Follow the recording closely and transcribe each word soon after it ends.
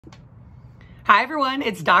Hi everyone,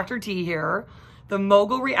 it's Dr. T here, the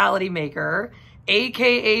Mogul Reality Maker,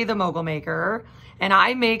 aka the Mogul Maker, and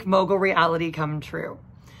I make Mogul reality come true.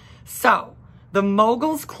 So, the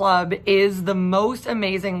Moguls Club is the most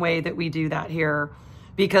amazing way that we do that here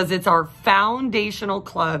because it's our foundational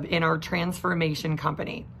club in our transformation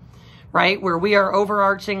company, right? Where we are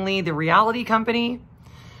overarchingly the reality company.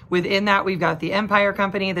 Within that, we've got the Empire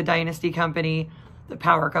Company, the Dynasty Company, the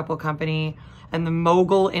Power Couple Company, and the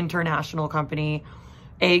Mogul International Company,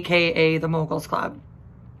 aka the Moguls Club.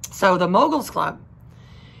 So the Moguls Club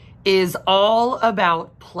is all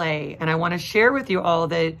about play. And I want to share with you all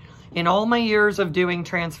that in all my years of doing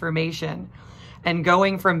transformation and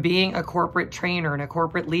going from being a corporate trainer and a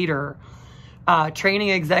corporate leader, training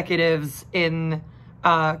executives in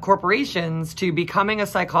corporations to becoming a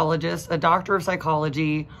psychologist, a doctor of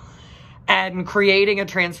psychology, and creating a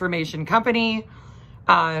transformation company,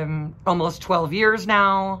 almost 12 years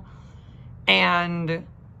now, and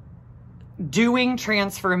doing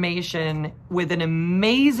transformation with an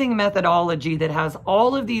amazing methodology that has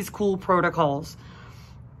all of these cool protocols,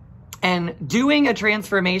 and doing a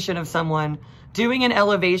transformation of someone, doing an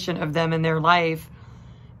elevation of them in their life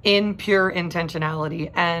in pure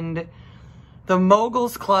intentionality. And the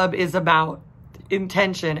Moguls Club is about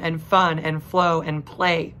intention and fun and flow and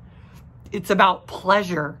play. It's about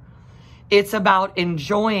pleasure. It's about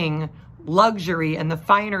enjoying luxury and the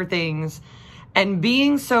finer things and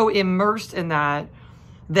being so immersed in that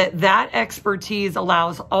expertise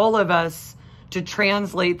allows all of us to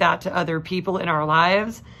translate that to other people in our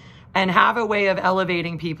lives and have a way of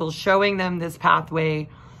elevating people, showing them this pathway,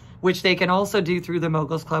 which they can also do through the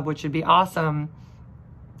Moguls Club, which would be awesome.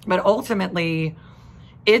 But ultimately,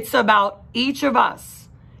 it's about each of us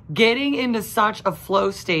getting into such a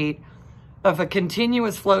flow state, of a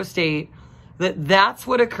continuous flow state, that's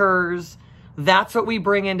what occurs. That's what we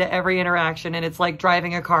bring into every interaction. And it's like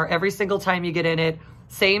driving a car. Every single time you get in it,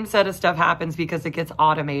 same set of stuff happens because it gets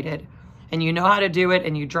automated. And you know how to do it,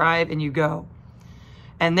 and you drive and you go.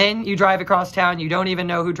 And then you drive across town, you don't even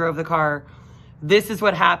know who drove the car. This is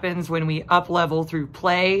what happens when we up-level through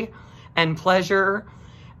play and pleasure.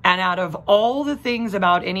 And out of all the things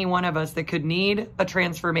about any one of us that could need a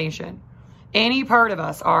transformation, any part of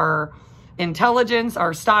us, our intelligence,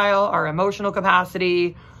 our style, our emotional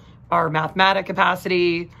capacity, our mathematic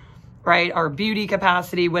capacity, right? Our beauty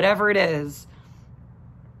capacity, whatever it is,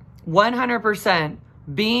 100%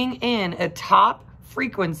 being in a top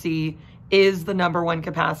frequency is the number one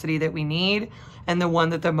capacity that we need, and the one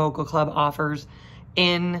that the Mogul Club offers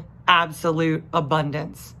in absolute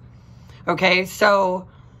abundance. Okay, so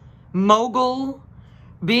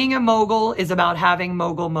being a mogul is about having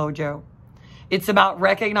mogul mojo. It's about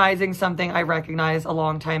recognizing something I recognized a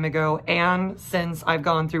long time ago, and since I've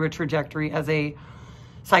gone through a trajectory as a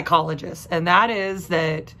psychologist, and that is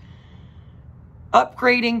that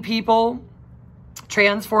upgrading people,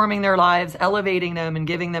 transforming their lives, elevating them, and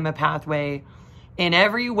giving them a pathway in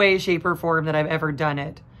every way, shape, or form that I've ever done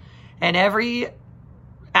it, and every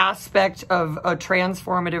aspect of a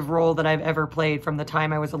transformative role that I've ever played from the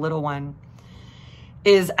time I was a little one,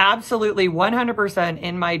 is absolutely 100%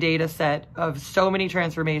 in my data set of so many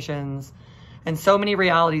transformations and so many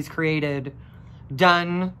realities created,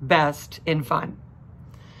 done best in fun.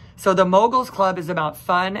 So the Moguls Club is about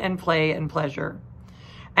fun and play and pleasure.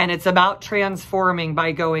 And it's about transforming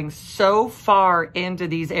by going so far into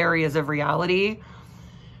these areas of reality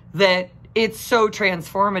that it's so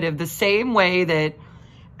transformative. The same way that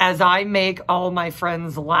as I make all my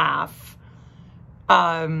friends laugh,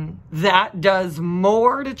 that does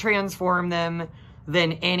more to transform them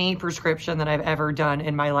than any prescription that I've ever done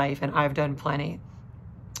in my life, and I've done plenty.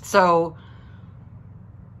 So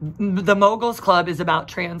the Moguls Club is about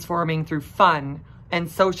transforming through fun and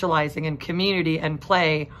socializing and community and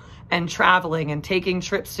play and traveling and taking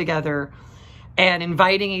trips together and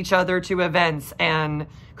inviting each other to events and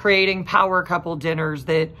creating power couple dinners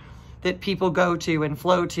that people go to and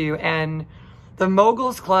flow to. And the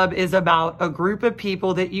Moguls Club is about a group of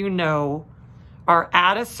people that you know are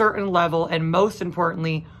at a certain level and, most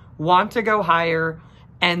importantly, want to go higher,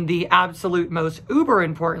 and the absolute most uber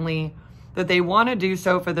importantly, that they want to do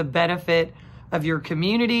so for the benefit of your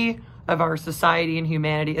community, of our society, and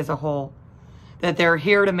humanity as a whole. That they're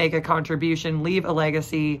here to make a contribution, leave a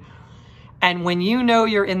legacy. And when you know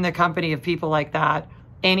you're in the company of people like that,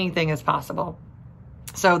 anything is possible.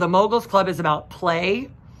 So the Moguls Club is about play.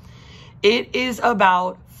 It is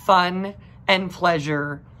about fun and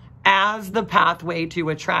pleasure as the pathway to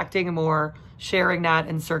attracting more, sharing that,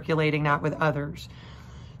 and circulating that with others.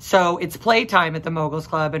 So it's playtime at the Moguls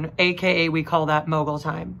Club, and AKA we call that Mogul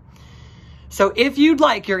time. So if you'd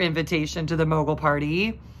like your invitation to the Mogul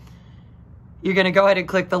party, you're going to go ahead and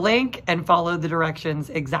click the link and follow the directions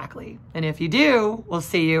exactly. And if you do, we'll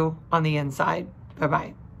see you on the inside.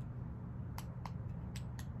 Bye-bye.